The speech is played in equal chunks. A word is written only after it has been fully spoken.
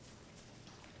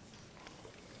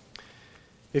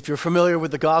If you're familiar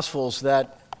with the Gospels,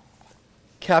 that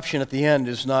caption at the end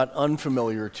is not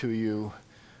unfamiliar to you.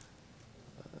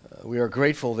 We are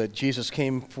grateful that Jesus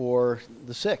came for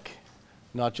the sick,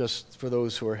 not just for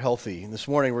those who are healthy. And this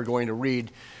morning we're going to read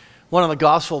one of the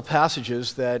Gospel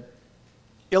passages that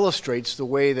illustrates the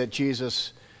way that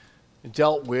Jesus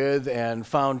dealt with and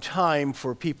found time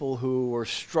for people who were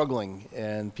struggling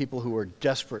and people who were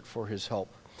desperate for his help.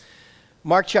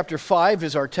 Mark chapter 5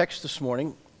 is our text this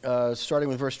morning, starting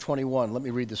with verse 21. Let me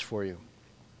read this for you.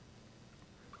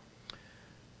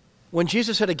 When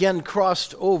Jesus had again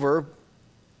crossed over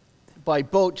by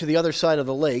boat to the other side of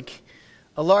the lake,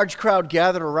 a large crowd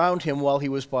gathered around him while he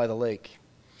was by the lake.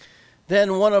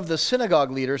 Then one of the synagogue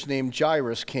leaders named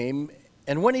Jairus came,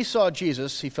 and when he saw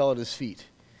Jesus, he fell at his feet.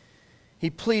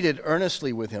 He pleaded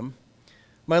earnestly with him,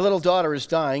 "My little daughter is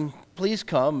dying. Please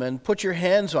come and put your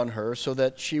hands on her so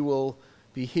that she will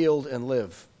be healed and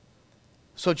live."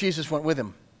 So Jesus went with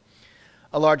him.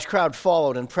 A large crowd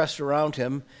followed and pressed around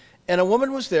him, and a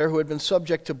woman was there who had been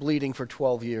subject to bleeding for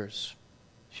 12 years.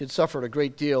 She had suffered a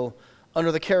great deal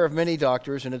under the care of many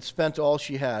doctors and had spent all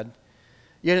she had.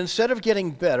 Yet instead of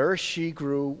getting better, she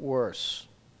grew worse.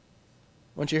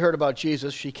 When she heard about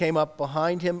Jesus, she came up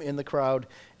behind him in the crowd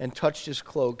and touched his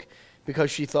cloak,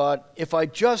 because she thought, "If I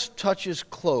just touch his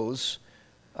clothes,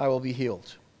 I will be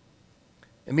healed."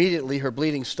 Immediately her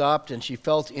bleeding stopped, and she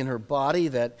felt in her body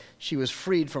that she was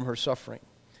freed from her suffering.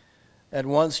 At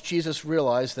once Jesus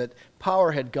realized that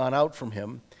power had gone out from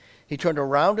him. He turned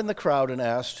around in the crowd and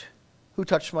asked, "Who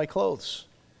touched my clothes?"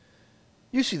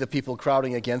 "You see the people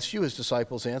crowding against you," his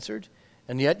disciples answered,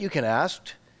 "and yet you can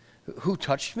ask, 'Who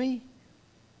touched me?'"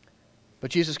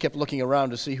 But Jesus kept looking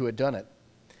around to see who had done it.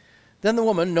 Then the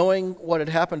woman, knowing what had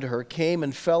happened to her, came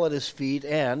and fell at his feet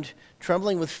and,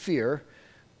 trembling with fear,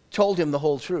 told him the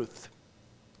whole truth.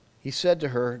 He said to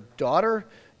her, "Daughter,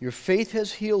 your faith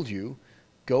has healed you.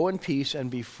 Go in peace and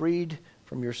be freed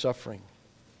from your suffering."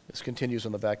 This continues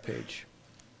on the back page.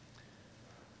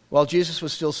 While Jesus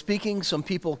was still speaking, some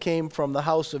people came from the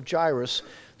house of Jairus,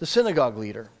 the synagogue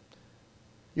leader.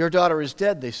 "Your daughter is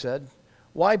dead," they said.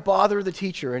 "Why bother the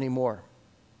teacher anymore?"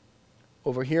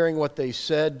 Overhearing what they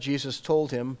said, Jesus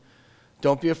told him,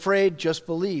 "Don't be afraid, just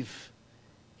believe."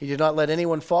 He did not let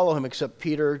anyone follow him except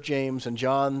Peter, James, and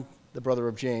John, the brother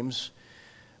of James.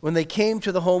 When they came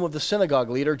to the home of the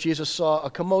synagogue leader, Jesus saw a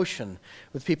commotion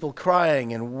with people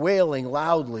crying and wailing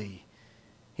loudly.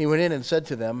 He went in and said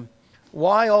to them,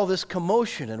 "Why all this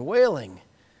commotion and wailing?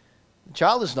 The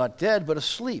child is not dead, but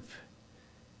asleep."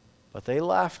 But they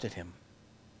laughed at him.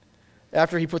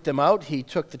 After he put them out, he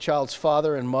took the child's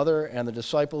father and mother and the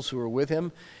disciples who were with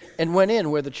him and went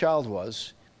in where the child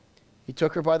was. He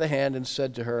took her by the hand and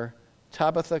said to her,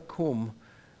 "Tabitha cum,"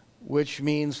 which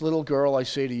means, "Little girl, I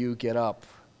say to you, get up."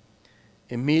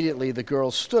 Immediately the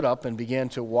girl stood up and began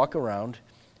to walk around.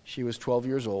 She was 12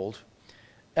 years old.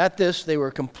 At this, they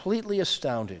were completely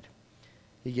astounded.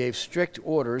 He gave strict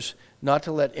orders not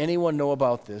to let anyone know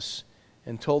about this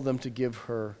and told them to give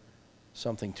her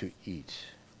something to eat.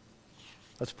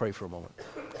 Let's pray for a moment.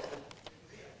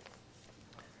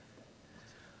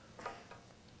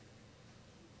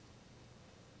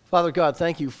 Father God,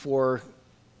 thank you for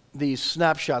these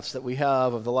snapshots that we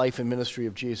have of the life and ministry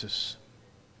of Jesus.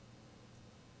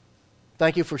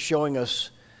 Thank you for showing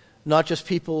us not just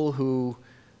people who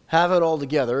have it all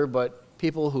together, but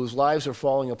people whose lives are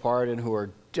falling apart and who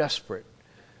are desperate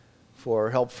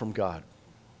for help from God.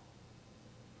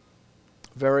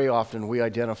 Very often we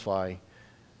identify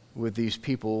with these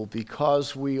people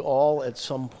because we all at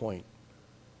some point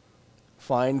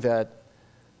find that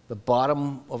the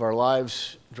bottom of our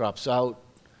lives drops out.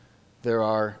 There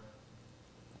are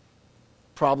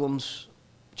problems,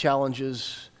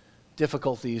 challenges,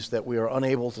 difficulties that we are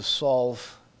unable to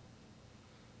solve,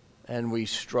 and we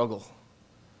struggle.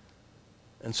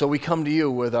 And so we come to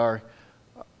you with our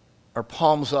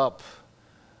palms up,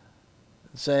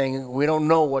 saying we don't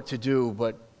know what to do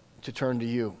but to turn to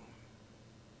you.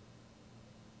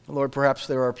 Lord, perhaps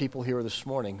there are people here this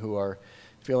morning who are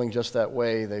feeling just that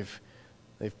way. They've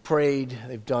prayed,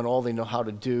 they've done all they know how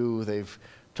to do, they've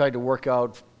tried to work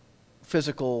out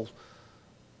physical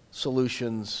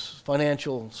solutions,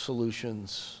 financial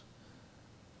solutions,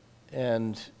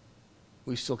 and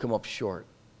we still come up short.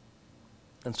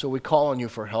 And so we call on you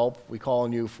for help, we call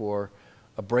on you for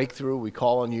a breakthrough, we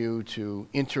call on you to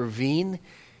intervene,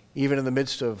 even in the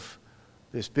midst of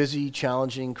this busy,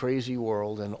 challenging, crazy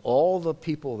world and all the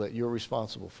people that you're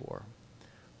responsible for.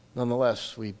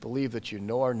 Nonetheless, we believe that you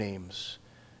know our names,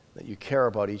 that you care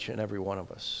about each and every one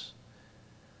of us.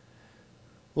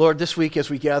 Lord, this week as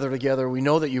we gather together, we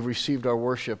know that you've received our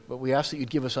worship, but we ask that you'd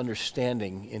give us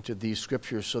understanding into these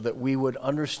scriptures so that we would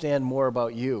understand more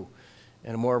about you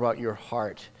and more about your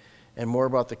heart and more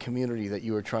about the community that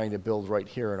you are trying to build right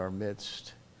here in our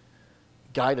midst.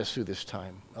 Guide us through this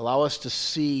time. Allow us to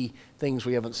see things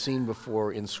we haven't seen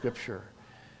before in Scripture.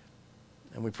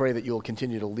 And we pray that you will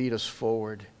continue to lead us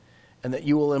forward and that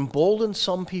you will embolden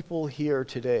some people here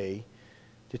today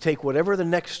to take whatever the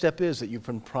next step is that you've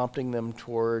been prompting them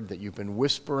toward, that you've been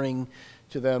whispering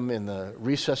to them in the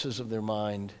recesses of their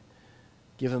mind.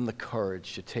 Give them the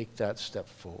courage to take that step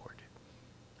forward.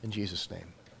 In Jesus'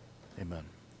 name, amen.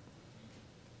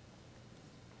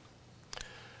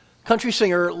 Country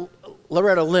singer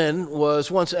Loretta Lynn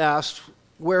was once asked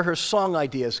where her song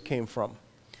ideas came from.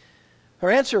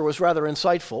 Her answer was rather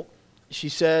insightful. She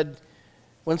said,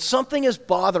 "When something is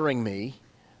bothering me,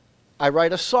 I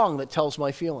write a song that tells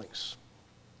my feelings."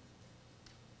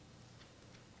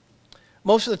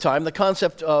 Most of the time, the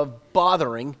concept of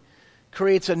bothering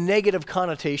creates a negative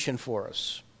connotation for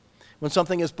us. When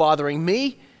something is bothering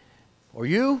me or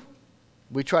you,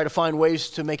 we try to find ways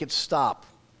to make it stop.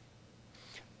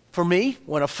 For me,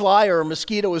 when a fly or a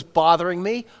mosquito is bothering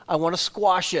me, I want to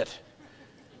squash it,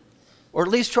 or at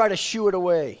least try to shoo it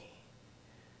away.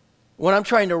 When I'm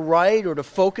trying to write or to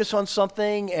focus on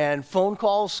something and phone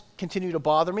calls continue to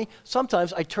bother me,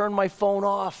 sometimes I turn my phone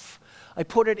off. I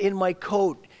put it in my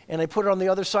coat and I put it on the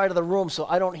other side of the room so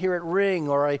I don't hear it ring,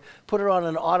 or I put it on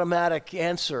an automatic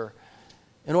answer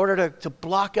in order to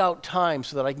block out time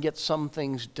so that I can get some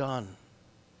things done.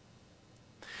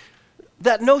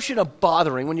 That notion of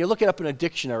bothering, when you look it up in a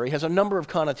dictionary, has a number of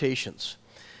connotations.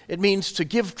 It means to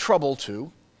give trouble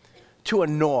to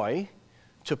annoy,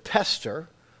 to pester,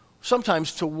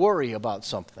 sometimes to worry about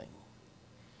something.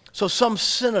 So some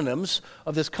synonyms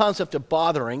of this concept of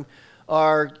bothering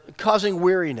are causing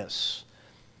weariness,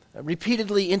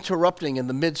 repeatedly interrupting in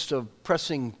the midst of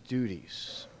pressing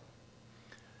duties.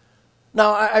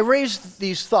 Now, I raised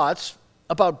these thoughts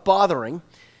about bothering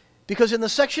because in the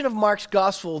section of Mark's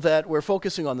gospel that we're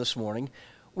focusing on this morning,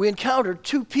 we encountered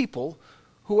two people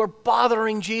who are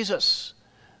bothering Jesus.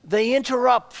 They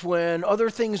interrupt when other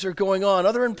things are going on,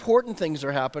 other important things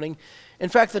are happening. In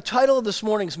fact, the title of this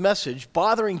morning's message,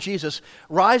 Bothering Jesus,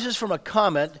 rises from a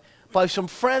comment by some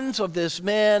friends of this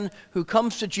man who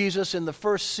comes to Jesus in the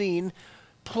first scene,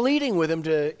 pleading with him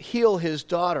to heal his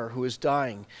daughter who is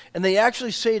dying. And they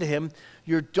actually say to him,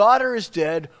 "Your daughter is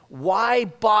dead. Why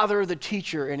bother the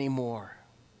teacher anymore?"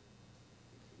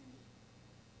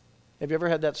 Have you ever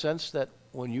had that sense that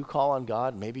when you call on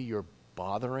God, maybe you're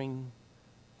bothering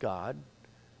God?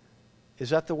 Is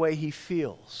that the way he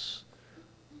feels?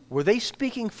 Were they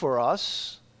speaking for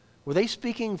us? Were they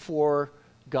speaking for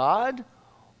God?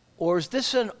 Or is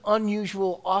this an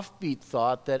unusual offbeat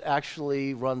thought that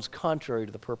actually runs contrary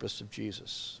to the purpose of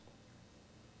Jesus?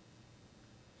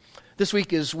 This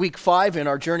week is week 5 in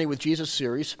our Journey with Jesus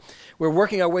series. We're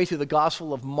working our way through the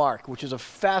Gospel of Mark, which is a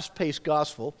fast-paced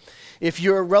gospel. If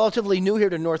you're relatively new here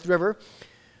to North River,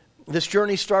 this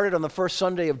journey started on the first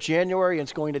Sunday of January, and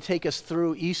it's going to take us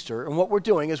through Easter. And what we're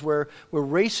doing is we're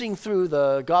racing through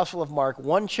the Gospel of Mark,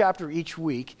 one chapter each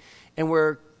week, and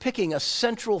we're picking a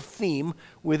central theme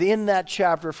within that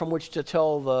chapter from which to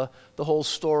tell the whole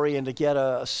story and to get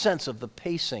a sense of the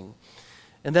pacing.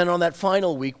 And then on that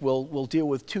final week, we'll deal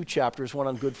with 2 chapters, one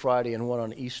on Good Friday and one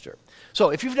on Easter. So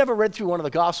if you've never read through one of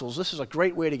the Gospels, this is a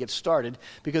great way to get started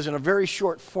because in a very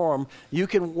short form, you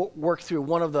can work through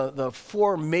one of the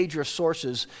 4 major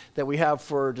sources that we have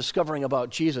for discovering about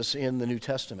Jesus in the New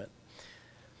Testament.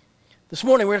 This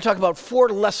morning, we're going to talk about 4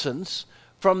 lessons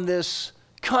from this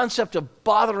concept of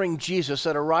bothering Jesus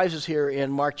that arises here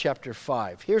in Mark chapter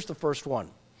 5. Here's the first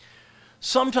one.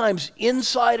 Sometimes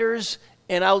insiders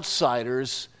and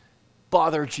outsiders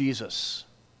bother Jesus.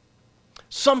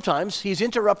 Sometimes he's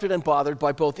interrupted and bothered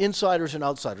by both insiders and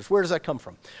outsiders. Where does that come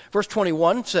from? Verse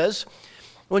 21 says,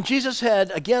 "When Jesus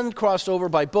had again crossed over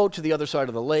by boat to the other side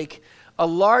of the lake, a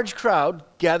large crowd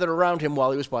gathered around him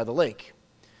while he was by the lake.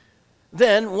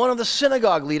 Then one of the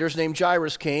synagogue leaders named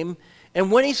Jairus came, and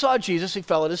when he saw Jesus, he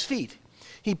fell at his feet.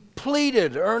 He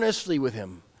pleaded earnestly with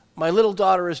him, 'My little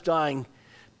daughter is dying.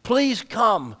 Please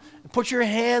come and put your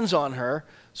hands on her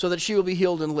so that she will be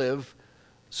healed and live.'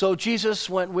 So Jesus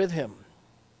went with him."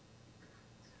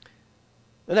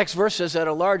 The next verse says that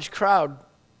a large crowd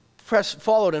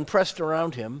followed and pressed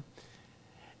around him.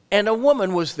 And a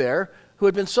woman was there who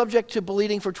had been subject to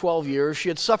bleeding for 12 years. She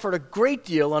had suffered a great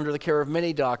deal under the care of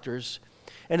many doctors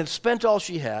and had spent all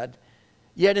she had.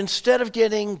 Yet instead of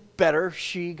getting better,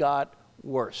 she got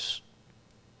worse.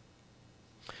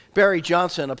 Barry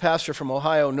Johnson, a pastor from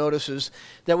Ohio, notices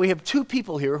that we have two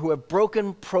people here who have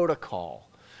broken protocol.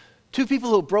 Two people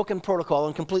who have broken protocol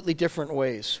in completely different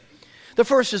ways. The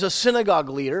first is a synagogue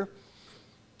leader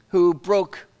who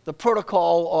broke the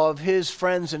protocol of his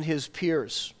friends and his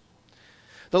peers.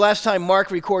 The last time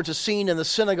Mark records a scene in the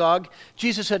synagogue,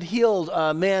 Jesus had healed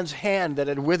a man's hand that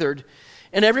had withered,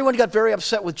 and everyone got very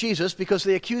upset with Jesus because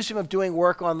they accused him of doing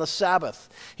work on the Sabbath.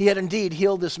 He had indeed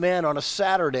healed this man on a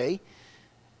Saturday,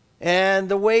 and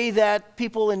the way that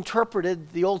people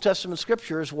interpreted the Old Testament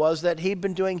scriptures was that he'd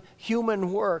been doing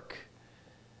human work,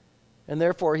 and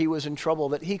therefore he was in trouble,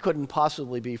 that he couldn't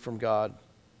possibly be from God.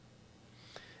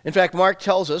 In fact, Mark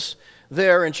tells us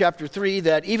there in chapter 3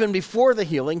 that even before the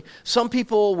healing, some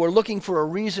people were looking for a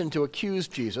reason to accuse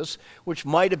Jesus, which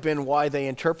might have been why they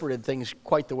interpreted things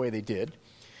quite the way they did.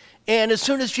 And as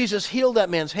soon as Jesus healed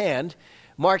that man's hand,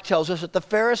 Mark tells us that the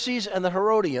Pharisees and the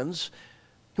Herodians,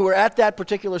 who were at that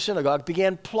particular synagogue,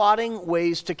 began plotting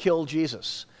ways to kill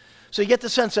Jesus. So you get the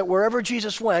sense that wherever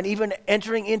Jesus went, even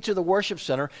entering into the worship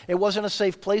center, it wasn't a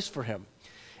safe place for him.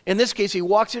 In this case, he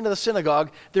walks into the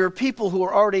synagogue. There are people who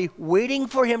are already waiting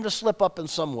for him to slip up in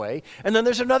some way. And then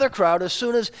there's another crowd. As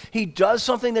soon as he does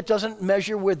something that doesn't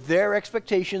measure with their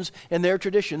expectations and their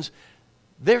traditions,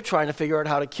 they're trying to figure out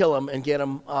how to kill him and get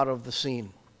him out of the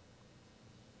scene.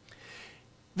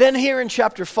 Then here in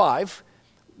chapter 5,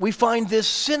 we find this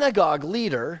synagogue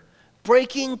leader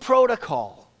breaking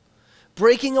protocol,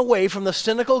 breaking away from the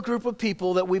cynical group of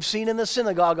people that we've seen in the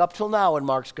synagogue up till now in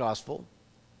Mark's gospel.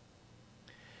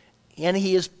 And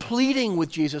he is pleading with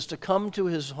Jesus to come to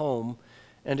his home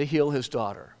and to heal his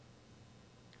daughter.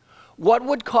 What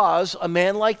would cause a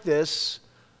man like this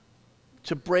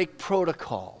to break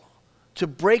protocol, to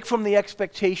break from the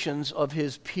expectations of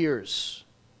his peers?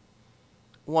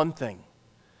 One thing: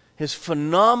 his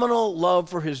phenomenal love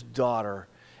for his daughter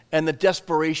and the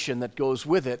desperation that goes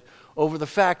with it over the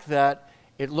fact that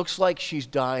it looks like she's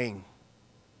dying.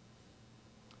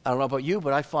 I don't know about you,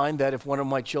 but I find that if one of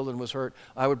my children was hurt,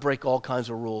 I would break all kinds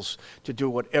of rules to do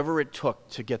whatever it took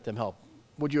to get them help.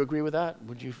 Would you agree with that?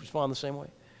 Would you respond the same way?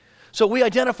 So we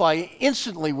identify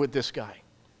instantly with this guy.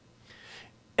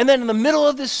 And then in the middle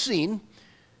of this scene,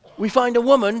 we find a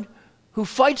woman who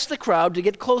fights the crowd to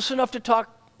get close enough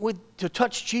to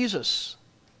touch Jesus.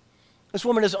 This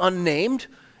woman is unnamed,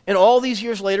 and all these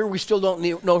years later, we still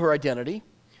don't know her identity.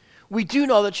 We do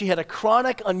know that she had a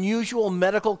chronic, unusual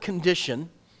medical condition,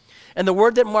 and the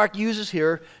word that Mark uses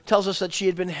here tells us that she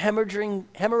had been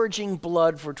hemorrhaging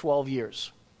blood for 12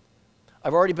 years.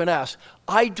 I've already been asked.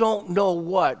 I don't know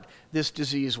what this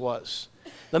disease was.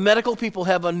 The medical people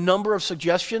have a number of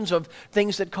suggestions of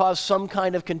things that cause some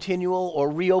kind of continual or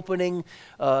reopening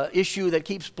issue that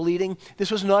keeps bleeding.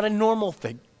 This was not a normal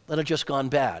thing that had just gone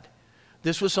bad.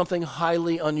 This was something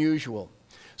highly unusual.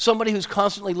 Somebody who's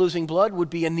constantly losing blood would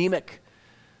be anemic.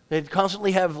 They'd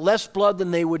constantly have less blood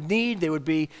than they would need. They would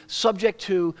be subject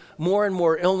to more and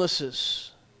more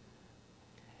illnesses.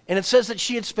 And it says that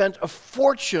she had spent a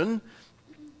fortune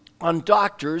on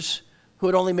doctors who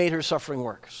had only made her suffering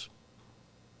worse.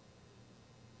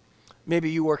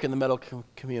 Maybe you work in the medical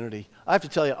community. I have to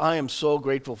tell you, I am so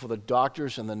grateful for the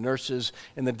doctors and the nurses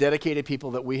and the dedicated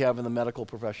people that we have in the medical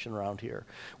profession around here.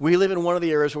 We live in one of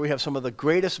the areas where we have some of the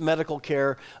greatest medical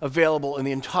care available in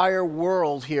the entire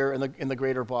world here in the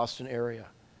greater Boston area.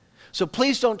 So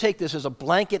please don't take this as a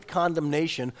blanket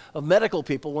condemnation of medical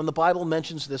people when the Bible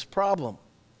mentions this problem.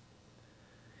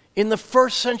 In the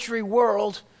first century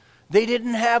world, they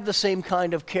didn't have the same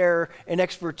kind of care and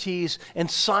expertise and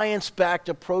science-backed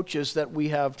approaches that we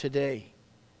have today.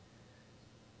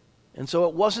 And so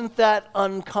it wasn't that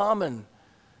uncommon.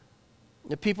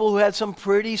 The people who had some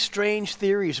pretty strange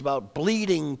theories about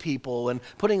bleeding people and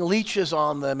putting leeches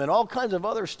on them and all kinds of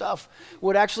other stuff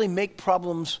would actually make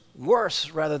problems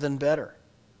worse rather than better.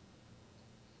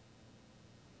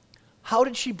 How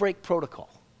did she break protocol?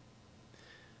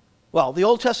 Well, the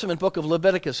Old Testament book of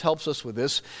Leviticus helps us with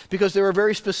this because there are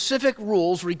very specific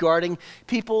rules regarding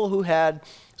people who had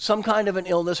some kind of an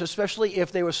illness, especially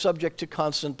if they were subject to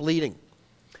constant bleeding.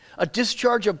 A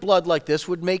discharge of blood like this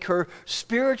would make her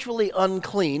spiritually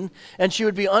unclean, and she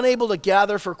would be unable to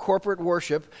gather for corporate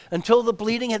worship until the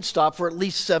bleeding had stopped for at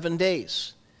least 7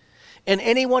 days. And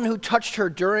anyone who touched her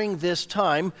during this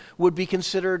time would be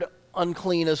considered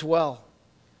unclean as well.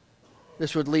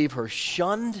 This would leave her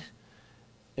shunned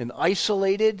and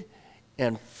isolated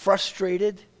and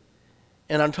frustrated.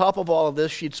 And on top of all of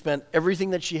this, she'd spent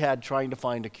everything that she had trying to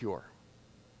find a cure.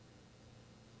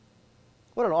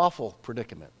 What an awful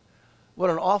predicament. What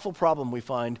an awful problem we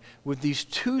find with these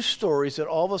two stories that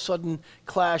all of a sudden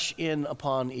clash in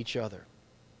upon each other.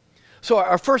 So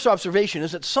our first observation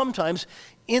is that sometimes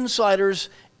insiders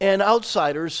and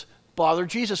outsiders bother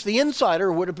Jesus. The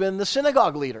insider would have been the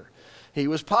synagogue leader. He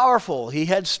was powerful. He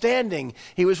had standing.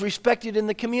 He was respected in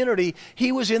the community.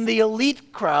 He was in the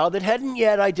elite crowd that hadn't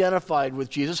yet identified with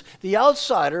Jesus. The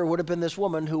outsider would have been this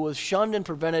woman who was shunned and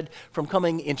prevented from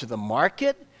coming into the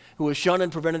market, who was shunned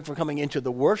and prevented from coming into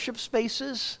the worship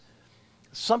spaces,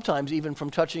 sometimes even from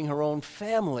touching her own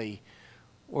family,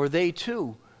 or they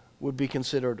too would be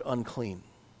considered unclean.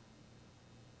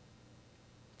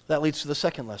 That leads to the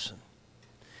second lesson.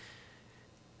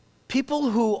 People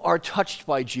who are touched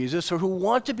by Jesus or who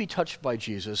want to be touched by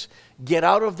Jesus get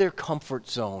out of their comfort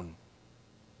zone.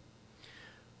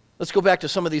 Let's go back to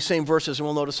some of these same verses and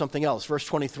we'll notice something else. Verse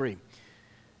 23.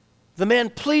 The man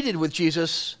pleaded with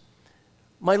Jesus,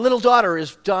 "My little daughter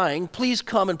is dying. Please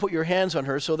come and put your hands on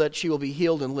her so that she will be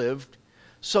healed and live."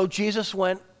 So Jesus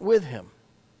went with him.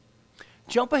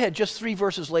 Jump ahead just 3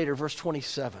 verses later, verse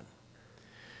 27.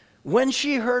 When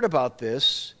she heard about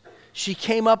this, she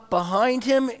came up behind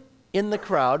him in the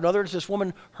crowd. In other words, this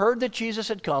woman heard that Jesus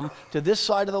had come to this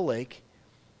side of the lake.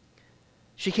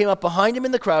 She came up behind him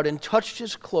in the crowd and touched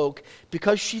his cloak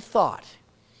because she thought,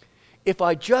 "If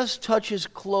I just touch his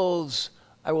clothes,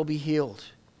 I will be healed."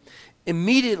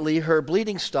 Immediately her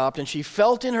bleeding stopped and she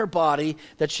felt in her body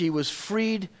that she was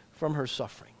freed from her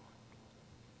suffering.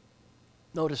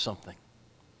 Notice something.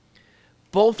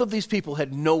 Both of these people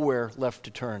had nowhere left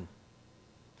to turn.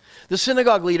 The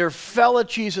synagogue leader fell at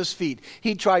Jesus' feet.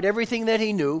 He tried everything that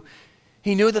he knew.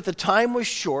 He knew that the time was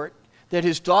short, that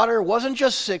his daughter wasn't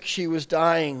just sick, she was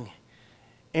dying.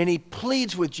 And he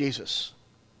pleads with Jesus.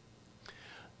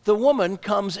 The woman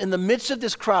comes in the midst of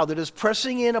this crowd that is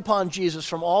pressing in upon Jesus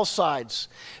from all sides.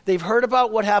 They've heard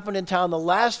about what happened in town the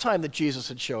last time that Jesus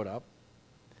had showed up.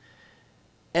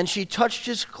 And she touched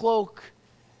his cloak.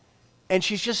 And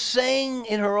she's just saying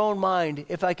in her own mind,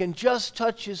 if I can just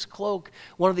touch his cloak.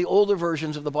 One of the older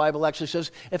versions of the Bible actually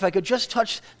says, if I could just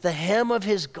touch the hem of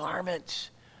his garment,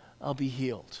 I'll be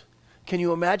healed. Can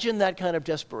you imagine that kind of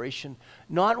desperation?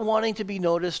 Not wanting to be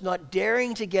noticed, not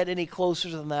daring to get any closer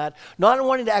than that, not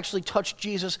wanting to actually touch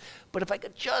Jesus, but if I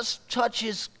could just touch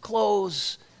his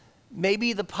clothes,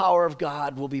 maybe the power of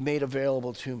God will be made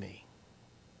available to me.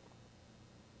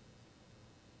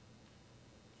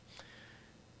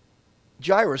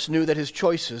 Jairus knew that his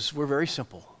choices were very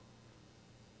simple.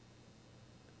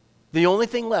 The only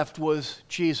thing left was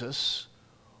Jesus,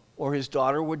 or his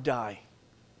daughter would die.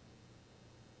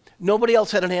 Nobody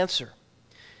else had an answer.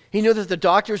 He knew that the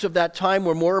doctors of that time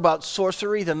were more about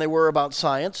sorcery than they were about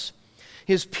science.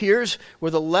 His peers were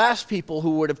the last people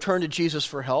who would have turned to Jesus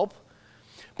for help.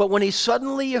 But when he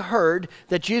suddenly heard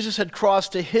that Jesus had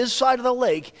crossed to his side of the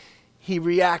lake, he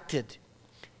reacted.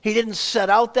 He didn't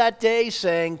set out that day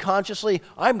saying consciously,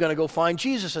 I'm going to go find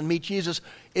Jesus and meet Jesus.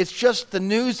 It's just the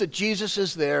news that Jesus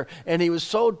is there, and he was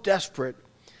so desperate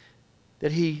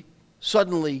that he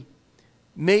suddenly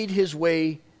made his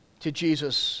way to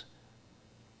Jesus.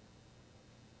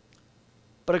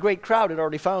 But a great crowd had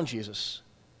already found Jesus,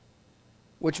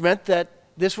 which meant that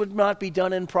this would not be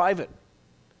done in private.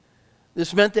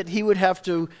 This meant that he would have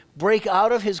to break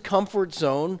out of his comfort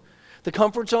zone, the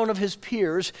comfort zone of his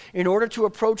peers, in order to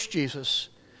approach Jesus.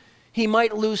 He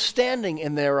might lose standing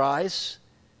in their eyes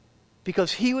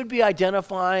because he would be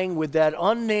identifying with that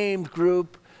unnamed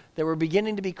group that were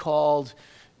beginning to be called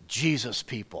Jesus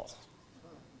people.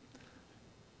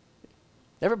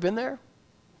 Ever been there?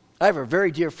 I have a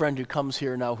very dear friend who comes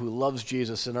here now who loves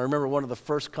Jesus, and I remember one of the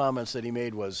first comments that he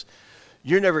made was,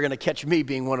 "You're never going to catch me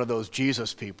being one of those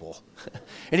Jesus people."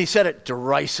 And he said it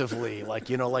derisively, like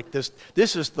this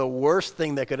is the worst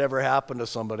thing that could ever happen to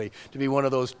somebody, to be one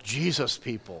of those Jesus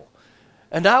people.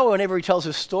 And now whenever he tells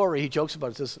his story, he jokes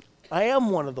about it, says, I am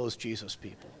one of those Jesus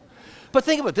people. But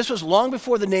think about it, this was long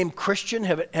before the name Christian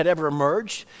had ever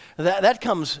emerged. That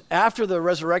comes after the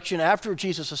resurrection, after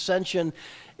Jesus' ascension.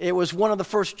 It was one of the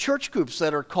first church groups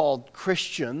that are called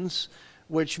Christians,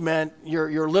 which meant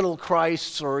your little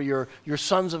Christs or your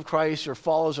sons of Christ, your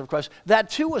followers of Christ. That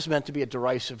too was meant to be a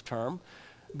derisive term.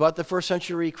 But the first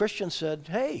century Christians said,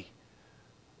 hey,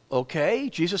 okay,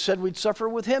 Jesus said we'd suffer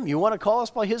with him. You want to call us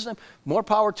by his name? More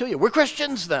power to you. We're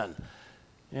Christians then.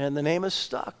 And the name is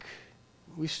stuck.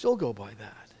 We still go by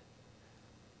that.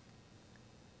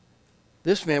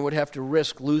 This man would have to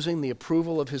risk losing the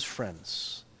approval of his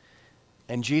friends.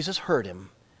 And Jesus heard him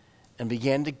and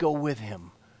began to go with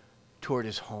him toward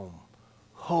his home.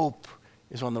 Hope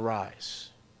is on the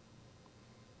rise.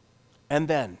 And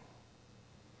then,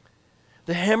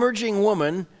 the hemorrhaging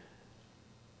woman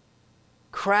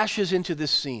crashes into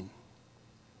this scene.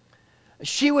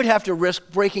 She would have to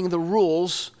risk breaking the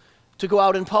rules to go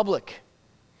out in public.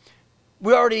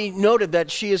 We already noted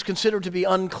that she is considered to be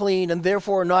unclean and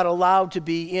therefore not allowed to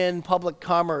be in public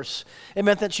commerce. It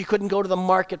meant that she couldn't go to the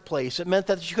marketplace. It meant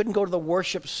that she couldn't go to the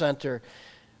worship center.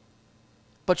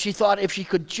 But she thought if she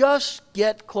could just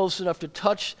get close enough to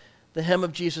touch the hem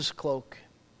of Jesus' cloak.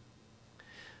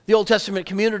 The Old Testament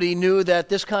community knew that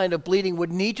this kind of bleeding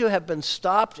would need to have been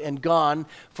stopped and gone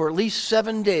for at least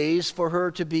 7 days for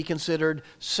her to be considered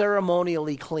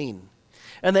ceremonially clean.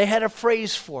 And they had a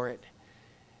phrase for it.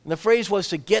 And the phrase was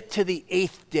to get to the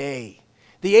 8th day.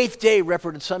 The 8th day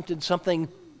represented something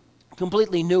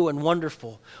completely new and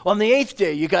wonderful. On the 8th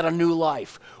day, you got a new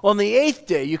life. On the 8th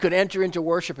day, you could enter into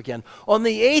worship again. On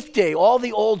the 8th day, all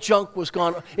the old junk was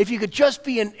gone. If you could just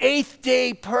be an 8th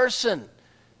day person,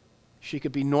 she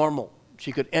could be normal.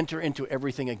 She could enter into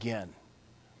everything again.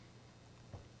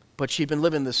 But she'd been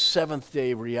living the 7th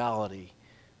day reality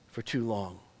for too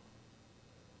long.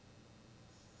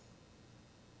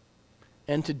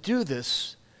 And to do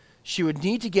this, she would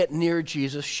need to get near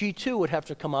Jesus. She too would have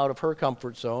to come out of her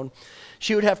comfort zone.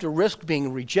 She would have to risk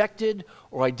being rejected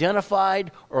or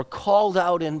identified or called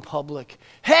out in public.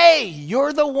 Hey,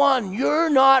 you're the one. You're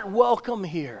not welcome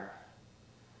here.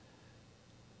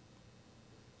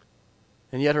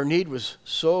 And yet her need was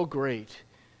so great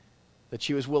that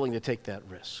she was willing to take that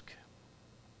risk.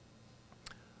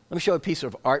 Let me show a piece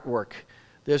of artwork.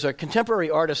 There's a contemporary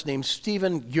artist named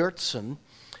Stephen Yurtson.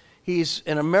 He's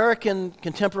an American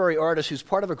contemporary artist who's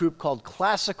part of a group called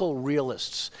Classical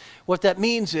Realists. What that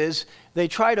means is they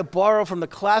try to borrow from the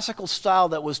classical style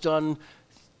that was done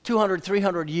 200,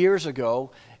 300 years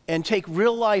ago and take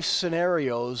real-life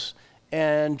scenarios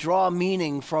and draw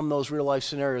meaning from those real-life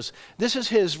scenarios. This is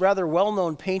his rather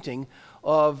well-known painting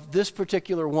of this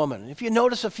particular woman. If you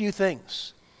notice a few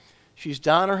things, she's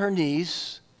down on her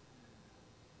knees.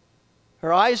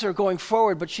 Her eyes are going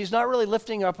forward, but she's not really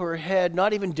lifting up her head,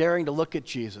 not even daring to look at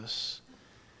Jesus.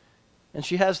 And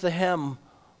she has the hem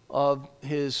of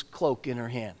his cloak in her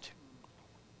hand.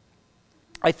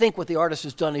 I think what the artist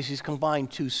has done is he's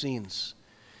combined two scenes.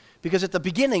 Because at the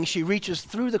beginning, she reaches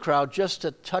through the crowd just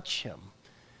to touch him.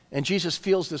 And Jesus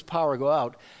feels this power go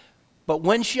out. But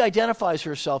when she identifies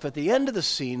herself at the end of the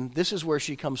scene, this is where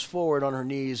she comes forward on her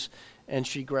knees and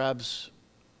she grabs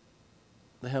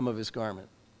the hem of his garment.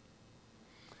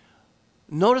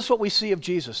 Notice what we see of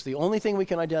Jesus. The only thing we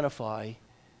can identify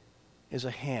is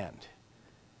a hand.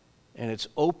 And it's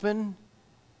open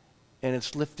and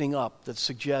it's lifting up that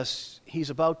suggests he's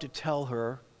about to tell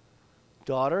her,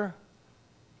 daughter,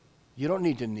 you don't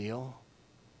need to kneel.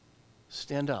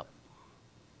 Stand up.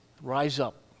 Rise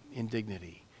up in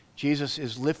dignity. Jesus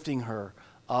is lifting her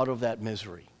out of that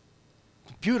misery.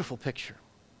 It's a beautiful picture.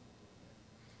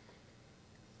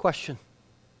 Question.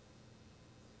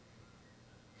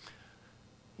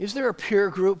 Is there a peer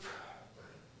group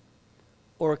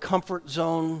or a comfort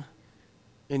zone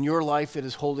in your life that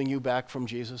is holding you back from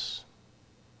Jesus?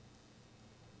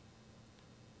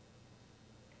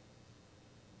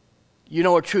 You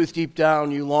know a truth deep down,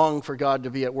 you long for God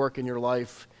to be at work in your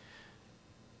life,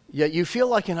 yet you feel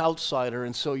like an outsider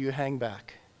and so you hang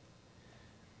back.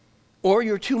 Or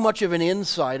you're too much of an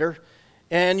insider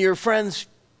and your friends,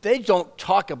 they don't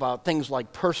talk about things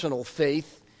like personal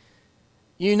faith.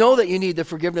 You know that you need the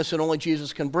forgiveness that only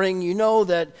Jesus can bring. You know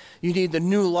that you need the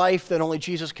new life that only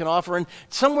Jesus can offer. And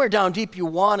somewhere down deep you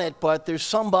want it, but there's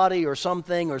somebody or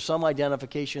something or some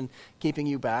identification keeping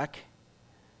you back.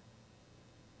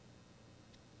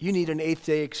 You need an 8th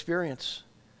day experience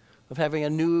of having a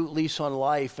new lease on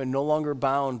life and no longer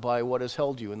bound by what has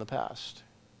held you in the past.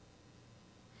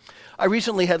 I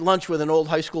recently had lunch with an old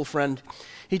high school friend.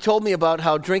 He told me about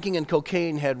how drinking and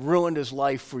cocaine had ruined his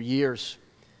life for years.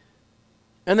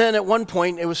 And then at one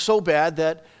point, it was so bad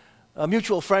that a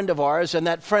mutual friend of ours and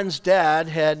that friend's dad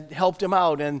had helped him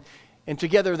out, and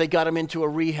together they got him into a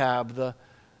rehab.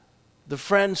 The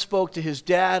friend spoke to his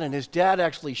dad, and his dad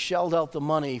actually shelled out the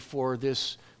money for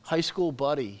this high school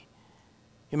buddy.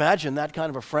 Imagine that kind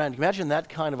of a friend. Imagine that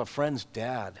kind of a friend's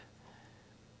dad.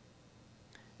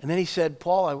 And then he said,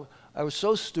 Paul, I was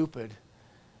so stupid.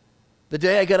 The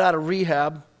day I got out of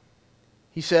rehab,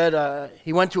 he said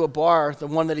he went to a bar, the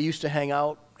one that he used to hang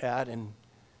out at, and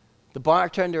the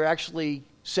bartender actually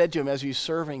said to him as he was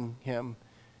serving him,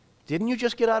 didn't you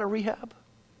just get out of rehab?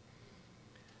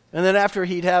 And then after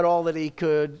he'd had all that he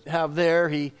could have there,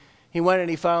 he went and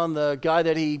he found the guy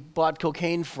that he bought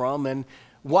cocaine from, and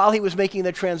while he was making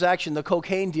the transaction, the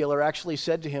cocaine dealer actually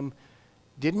said to him,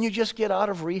 didn't you just get out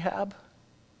of rehab?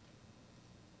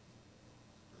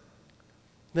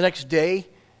 The next day,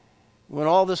 when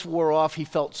all this wore off, he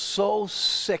felt so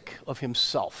sick of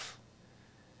himself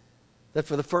that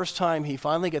for the first time he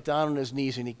finally got down on his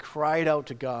knees and he cried out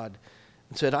to God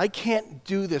and said, I can't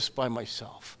do this by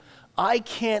myself. I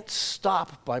can't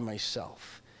stop by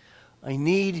myself. I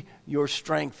need your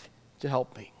strength to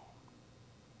help me.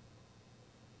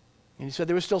 And he said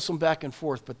there was still some back and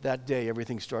forth, but that day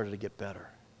everything started to get better.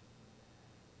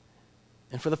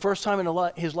 And for the first time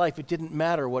in his life, it didn't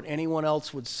matter what anyone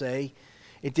else would say.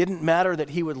 It didn't matter that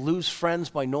he would lose friends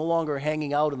by no longer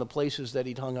hanging out in the places that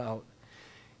he'd hung out.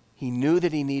 He knew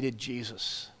that he needed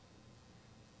Jesus.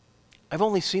 I've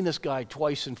only seen this guy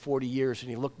twice in 40 years, and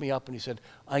he looked me up and he said,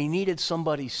 I needed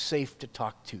somebody safe to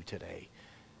talk to today,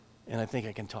 and I think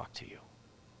I can talk to you.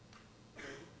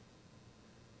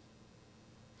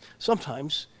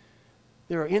 Sometimes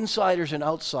there are insiders and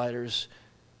outsiders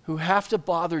who have to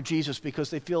bother Jesus because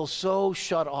they feel so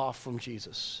shut off from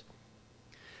Jesus.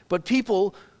 But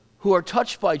people who are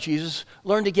touched by Jesus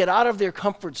learn to get out of their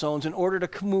comfort zones in order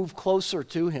to move closer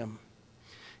to him.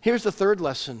 Here's the third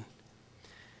lesson.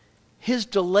 His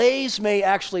delays may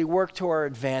actually work to our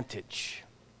advantage.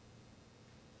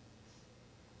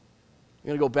 I'm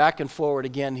going to go back and forward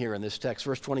again here in this text.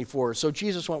 Verse 24. So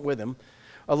Jesus went with him.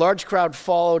 A large crowd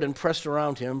followed and pressed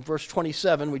around him. Verse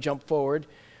 27, we jump forward.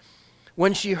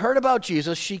 When she heard about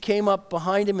Jesus, she came up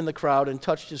behind him in the crowd and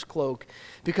touched his cloak,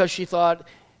 because she thought,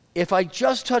 if I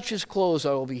just touch his clothes,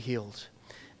 I will be healed.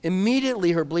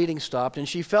 Immediately her bleeding stopped, and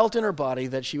she felt in her body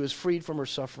that she was freed from her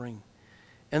suffering.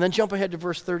 And then jump ahead to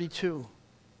verse 32.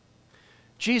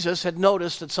 Jesus had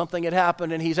noticed that something had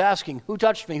happened, and he's asking, who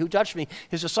touched me? Who touched me?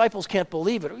 His disciples can't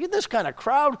believe it. This kind of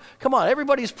crowd? Come on,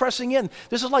 everybody's pressing in.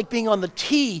 This is like being on the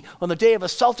tee on the day of a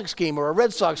Celtics game or a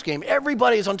Red Sox game.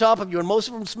 Everybody's on top of you, and most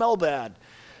of them smell bad.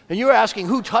 And you're asking,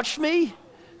 who touched me?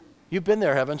 You've been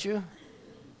there, haven't you?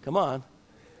 Come on.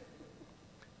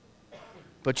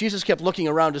 But Jesus kept looking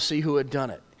around to see who had done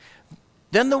it.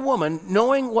 Then the woman,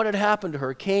 knowing what had happened to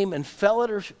her, came and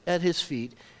fell at his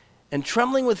feet, and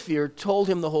trembling with fear, told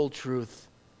him the whole truth.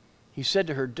 He said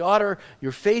to her, daughter,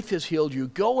 your faith has healed you.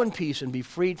 Go in peace and be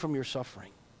freed from your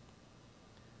suffering.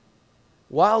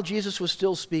 While Jesus was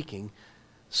still speaking,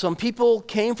 some people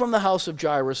came from the house of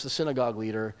Jairus, the synagogue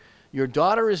leader. Your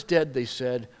daughter is dead, they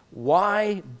said.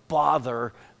 Why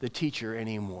bother the teacher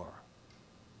anymore?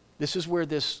 This is where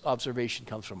this observation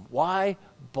comes from. Why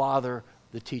bother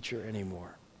the teacher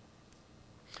anymore?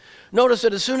 Notice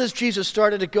that as soon as Jesus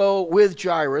started to go with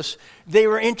Jairus, they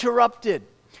were interrupted.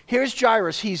 Here's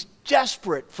Jairus. He's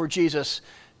desperate for Jesus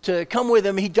to come with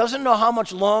him. He doesn't know how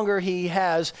much longer he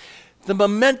has. The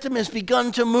momentum has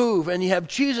begun to move, and you have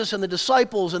Jesus and the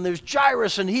disciples, and there's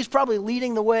Jairus, and he's probably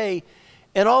leading the way.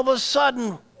 And all of a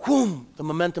sudden, whoom, the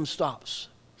momentum stops.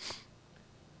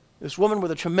 This woman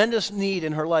with a tremendous need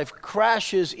in her life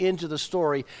crashes into the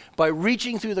story by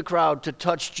reaching through the crowd to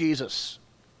touch Jesus.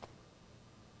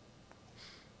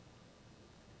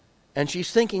 And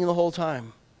she's thinking the whole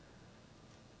time,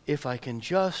 if I can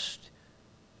just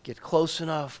get close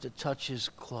enough to touch his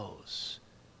clothes,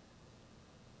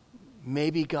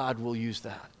 maybe God will use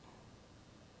that.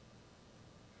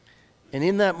 And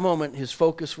in that moment, his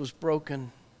focus was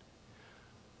broken.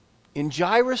 In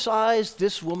Jairus' eyes,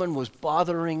 this woman was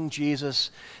bothering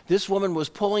Jesus. This woman was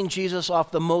pulling Jesus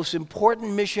off the most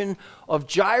important mission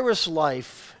of Jairus'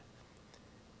 life.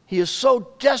 He is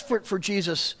so desperate for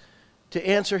Jesus to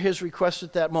answer his request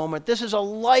at that moment. This is a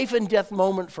life and death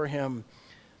moment for him.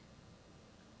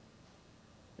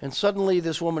 And suddenly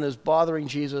this woman is bothering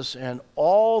Jesus, and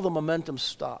all the momentum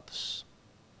stops.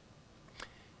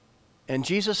 And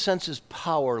Jesus senses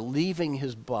power leaving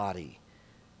his body.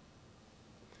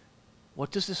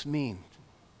 What does this mean?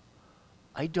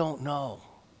 I don't know.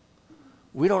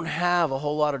 We don't have a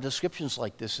whole lot of descriptions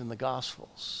like this in the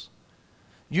Gospels.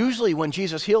 Usually when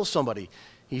Jesus heals somebody,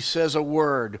 he says a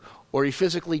word, or he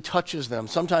physically touches them.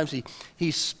 Sometimes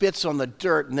he spits on the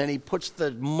dirt, and then he puts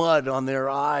the mud on their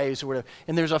eyes or whatever.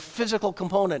 And there's a physical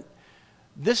component.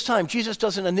 This time, Jesus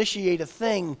doesn't initiate a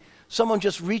thing. Someone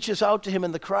just reaches out to him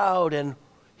in the crowd, and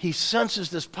he senses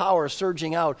this power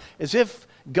surging out, as if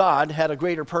God had a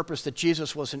greater purpose that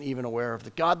Jesus wasn't even aware of,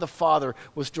 that God the Father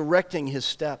was directing his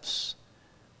steps.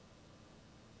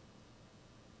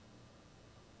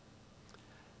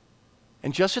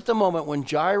 And just at the moment when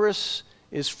Jairus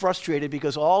is frustrated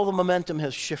because all the momentum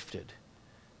has shifted,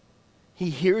 he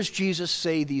hears Jesus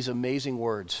say these amazing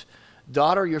words,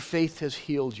 daughter, your faith has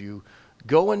healed you.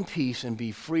 Go in peace and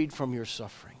be freed from your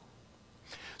suffering.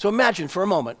 So imagine for a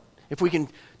moment, if we can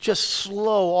just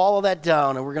slow all of that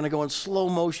down, and we're going to go in slow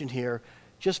motion here,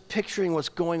 just picturing what's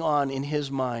going on in his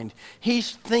mind.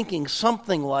 He's thinking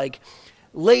something like,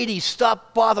 lady,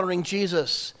 stop bothering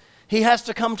Jesus. He has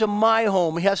to come to my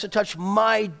home. He has to touch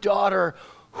my daughter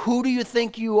Who do you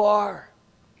think you are?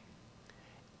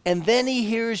 And then he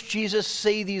hears Jesus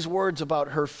say these words about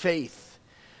her faith,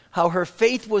 how her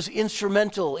faith was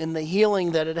instrumental in the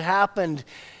healing that had happened,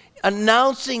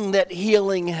 announcing that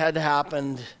healing had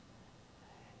happened.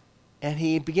 And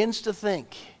he begins to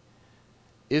think,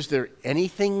 is there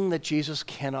anything that Jesus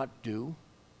cannot do?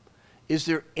 Is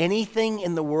there anything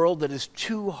in the world that is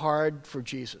too hard for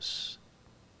Jesus?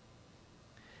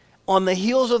 On the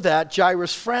heels of that,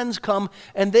 Jairus' friends come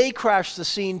and they crash the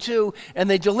scene too, and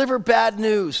they deliver bad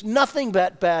news, nothing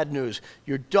but bad news.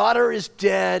 Your daughter is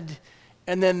dead,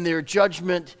 and then their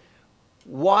judgment,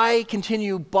 why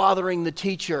continue bothering the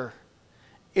teacher?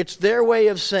 It's their way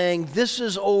of saying, this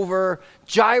is over.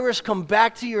 Jairus, come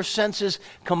back to your senses,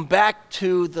 come back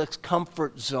to the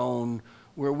comfort zone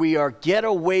where we are. Get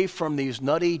away from these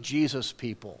nutty Jesus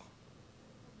people.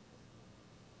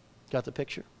 Got the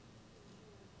picture?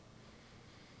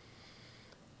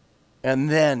 And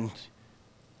then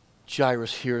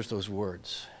Jairus hears those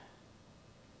words.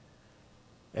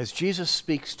 As Jesus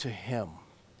speaks to him,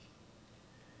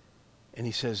 and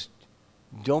he says,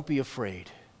 don't be afraid,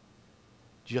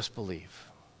 just believe.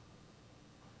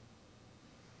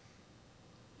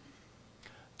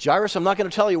 Jairus, I'm not going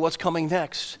to tell you what's coming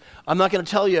next. I'm not going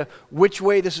to tell you which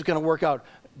way this is going to work out.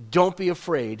 Don't be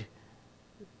afraid,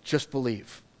 just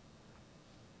believe.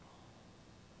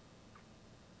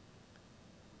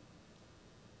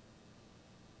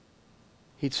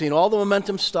 He'd seen all the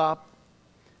momentum stop.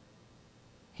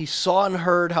 He saw and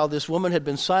heard how this woman had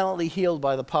been silently healed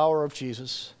by the power of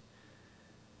Jesus.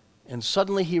 And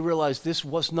suddenly he realized this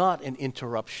was not an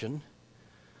interruption.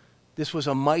 This was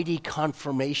a mighty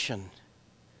confirmation.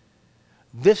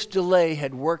 This delay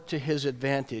had worked to his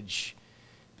advantage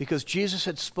because Jesus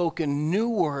had spoken new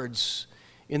words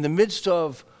in the midst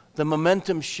of the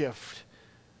momentum shift.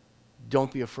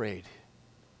 Don't be afraid.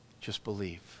 Just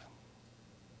believe.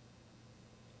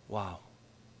 Wow.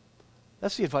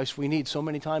 That's the advice we need so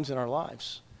many times in our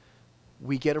lives.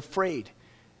 We get afraid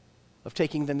of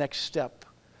taking the next step.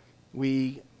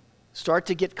 We start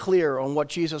to get clear on what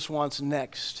Jesus wants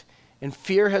next. And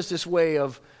fear has this way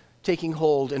of taking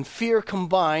hold. And fear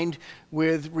combined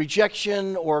with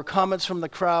rejection or comments from the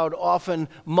crowd often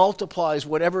multiplies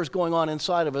whatever is going on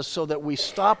inside of us so that we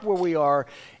stop where we are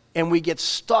and we get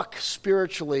stuck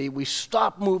spiritually. We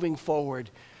stop moving forward.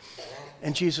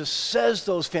 And Jesus says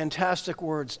those fantastic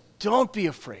words, don't be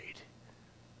afraid.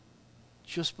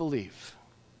 Just believe.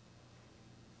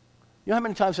 You know how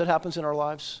many times that happens in our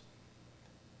lives?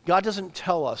 God doesn't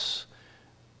tell us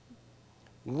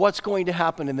what's going to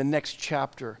happen in the next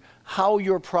chapter, how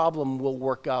your problem will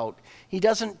work out. He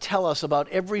doesn't tell us about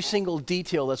every single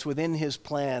detail that's within his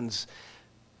plans,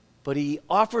 but he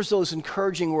offers those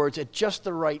encouraging words at just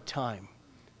the right time.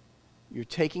 You're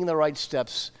taking the right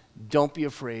steps. Don't be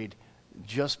afraid.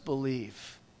 Just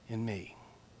believe in me.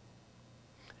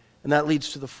 And that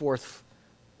leads to the fourth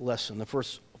lesson, the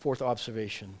fourth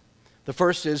observation. The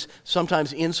first is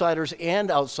sometimes insiders and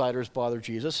outsiders bother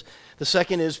Jesus. The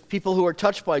second is people who are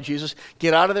touched by Jesus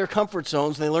get out of their comfort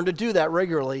zones, and they learn to do that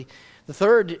regularly. The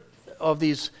third of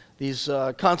these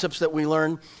concepts that we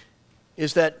learn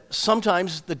is that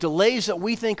sometimes the delays that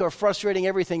we think are frustrating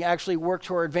everything actually work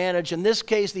to our advantage. In this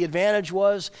case, the advantage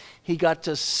was he got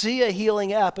to see a healing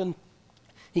happen.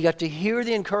 He got to hear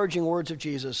the encouraging words of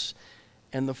Jesus.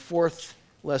 And the fourth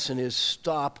lesson is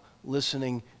stop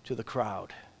listening to the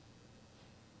crowd.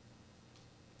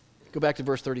 Go back to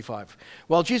verse 35.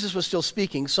 While Jesus was still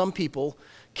speaking, some people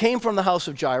came from the house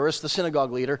of Jairus, the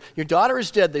synagogue leader. Your daughter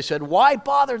is dead, they said. Why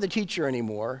bother the teacher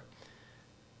anymore?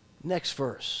 Next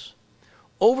verse.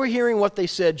 Overhearing what they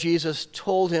said, Jesus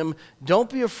told him, don't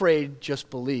be afraid, just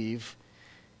believe.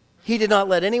 He did not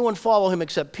let anyone follow him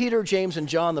except Peter, James, and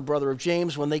John, the brother of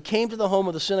James. When they came to the home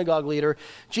of the synagogue leader,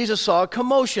 Jesus saw a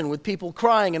commotion with people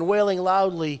crying and wailing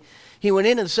loudly. He went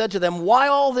in and said to them, why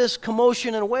all this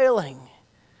commotion and wailing?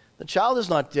 The child is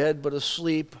not dead, but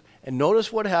asleep. And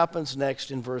notice what happens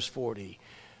next in verse 40.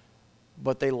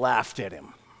 But they laughed at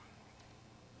him.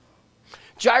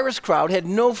 Jairus' crowd had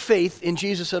no faith in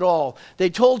Jesus at all. They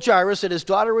told Jairus that his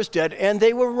daughter was dead, and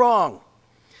they were wrong.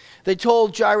 They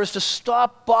told Jairus to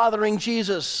stop bothering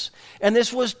Jesus, and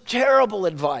this was terrible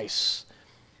advice.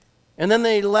 And then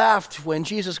they laughed when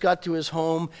Jesus got to his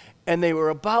home, and they were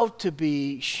about to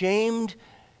be shamed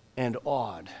and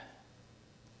awed.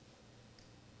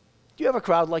 Do you have a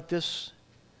crowd like this?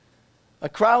 A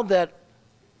crowd that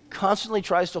constantly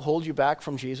tries to hold you back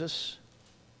from Jesus?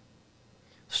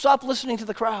 Stop listening to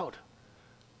the crowd.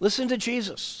 Listen to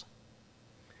Jesus.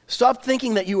 Stop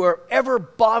thinking that you are ever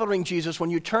bothering Jesus when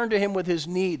you turn to him with his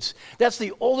needs. That's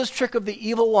the oldest trick of the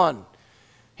evil one.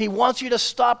 He wants you to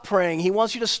stop praying. He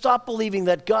wants you to stop believing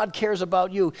that God cares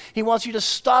about you. He wants you to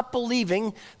stop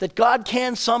believing that God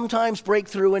can sometimes break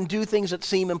through and do things that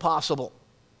seem impossible.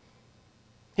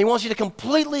 He wants you to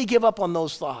completely give up on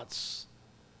those thoughts.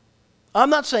 I'm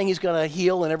not saying he's going to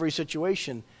heal in every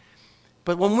situation,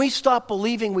 but when we stop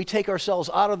believing, we take ourselves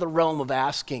out of the realm of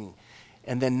asking,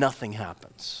 and then nothing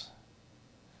happens.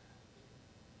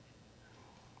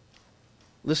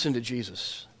 Listen to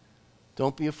Jesus.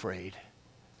 Don't be afraid.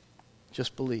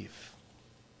 Just believe.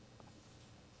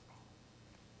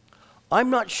 I'm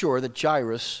not sure that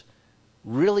Jairus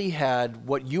really had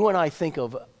what you and I think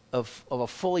of a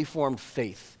fully formed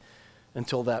faith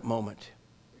until that moment.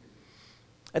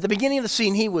 At the beginning of the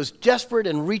scene, he was desperate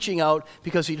and reaching out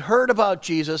because he'd heard about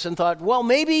Jesus and thought, well,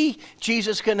 maybe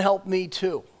Jesus can help me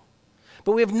too.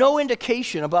 But we have no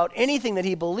indication about anything that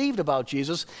he believed about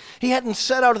Jesus. He hadn't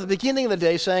set out at the beginning of the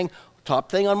day saying, top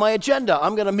thing on my agenda,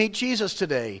 I'm going to meet Jesus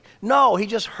today. No, he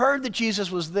just heard that Jesus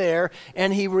was there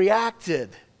and he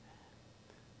reacted.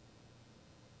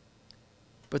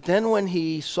 But then when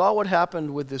he saw what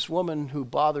happened with this woman who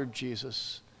bothered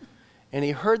Jesus, and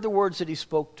he heard the words that he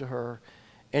spoke to her,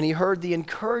 and he heard the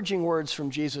encouraging words from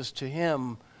Jesus to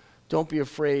him, don't be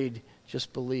afraid,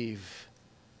 just believe.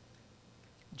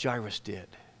 Jairus did.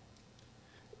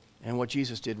 And what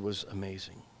Jesus did was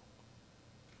amazing.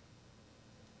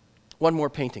 One more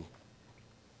painting.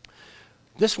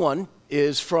 This one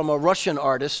is from a Russian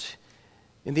artist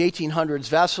in the 1800s,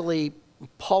 Vasily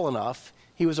Polonov.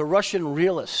 He was a Russian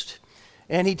realist.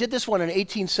 And he did this one in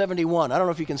 1871. I don't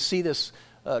know if you can see this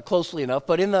closely enough,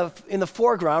 but in the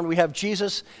foreground we have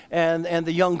Jesus and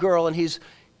the young girl, and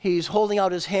he's holding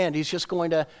out his hand. He's just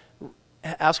going to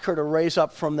ask her to raise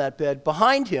up from that bed.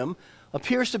 Behind him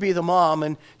appears to be the mom,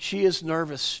 and she is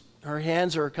nervous. Her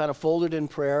hands are kind of folded in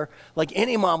prayer, like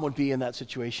any mom would be in that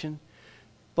situation.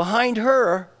 Behind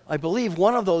her, I believe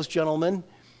one of those gentlemen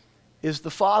is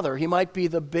the father. He might be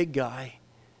the big guy.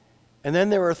 And then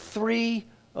there are 3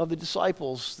 of the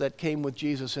disciples that came with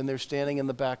Jesus, and they're standing in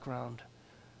the background.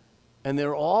 And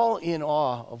they're all in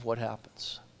awe of what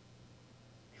happens.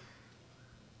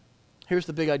 Here's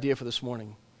the big idea for this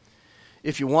morning.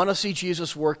 If you want to see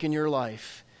Jesus work in your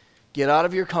life, get out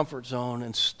of your comfort zone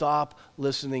and stop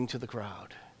listening to the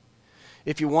crowd.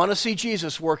 If you want to see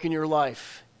Jesus work in your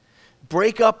life,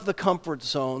 break up the comfort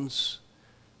zones.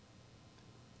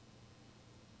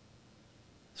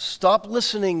 Stop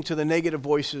listening to the negative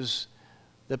voices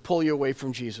that pull you away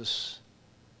from Jesus.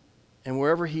 And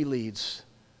wherever he leads,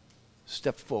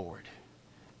 step forward.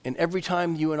 And every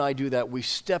time you and I do that, we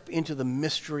step into the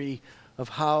mystery of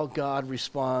how God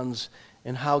responds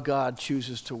and how God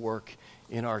chooses to work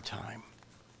in our time.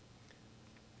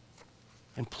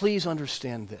 And please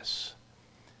understand this.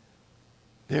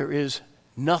 There is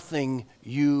nothing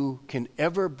you can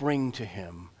ever bring to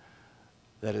him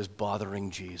that is bothering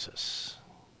Jesus.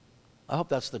 I hope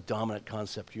that's the dominant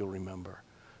concept you'll remember.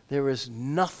 There is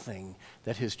nothing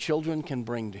that his children can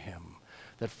bring to him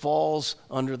that falls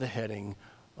under the heading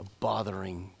of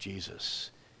bothering Jesus.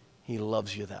 He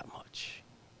loves you that much.